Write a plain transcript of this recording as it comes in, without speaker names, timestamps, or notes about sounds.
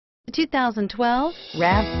2012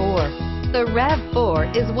 RAV4. The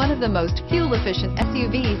RAV4 is one of the most fuel-efficient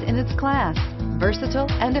SUVs in its class. Versatile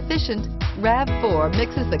and efficient, RAV4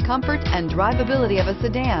 mixes the comfort and drivability of a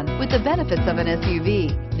sedan with the benefits of an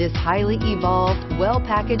SUV. This highly evolved,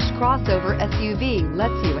 well-packaged crossover SUV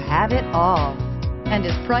lets you have it all and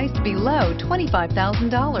is priced below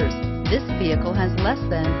 $25,000. This vehicle has less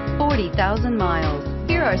than 40,000 miles.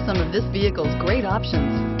 Here are some of this vehicle's great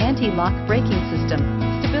options: anti-lock braking system,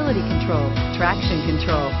 stability control, traction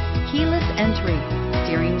control, keyless entry,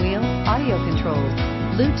 steering wheel audio controls,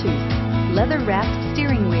 Bluetooth, leather-wrapped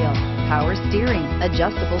steering wheel, power steering,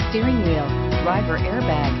 adjustable steering wheel, driver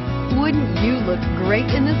airbag. Wouldn't you look great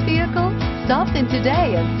in this vehicle? Stop in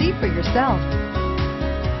today and see for yourself.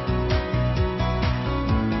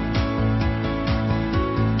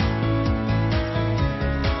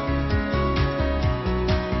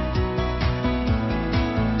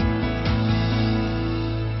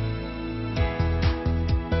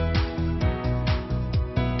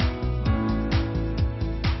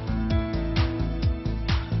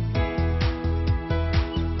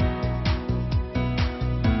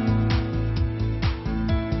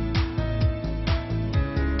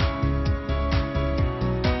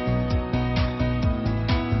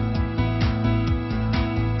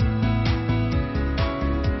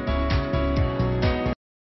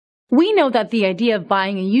 We know that the idea of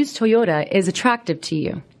buying a used Toyota is attractive to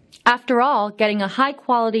you. After all, getting a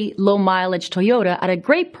high-quality, low-mileage Toyota at a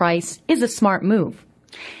great price is a smart move.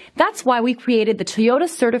 That's why we created the Toyota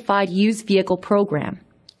Certified Used Vehicle Program.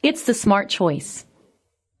 It's the smart choice.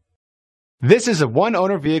 This is a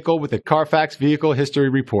one-owner vehicle with a Carfax Vehicle History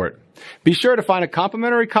Report. Be sure to find a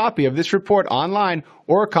complimentary copy of this report online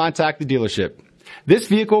or contact the dealership. This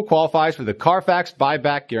vehicle qualifies for the Carfax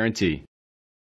Buyback Guarantee.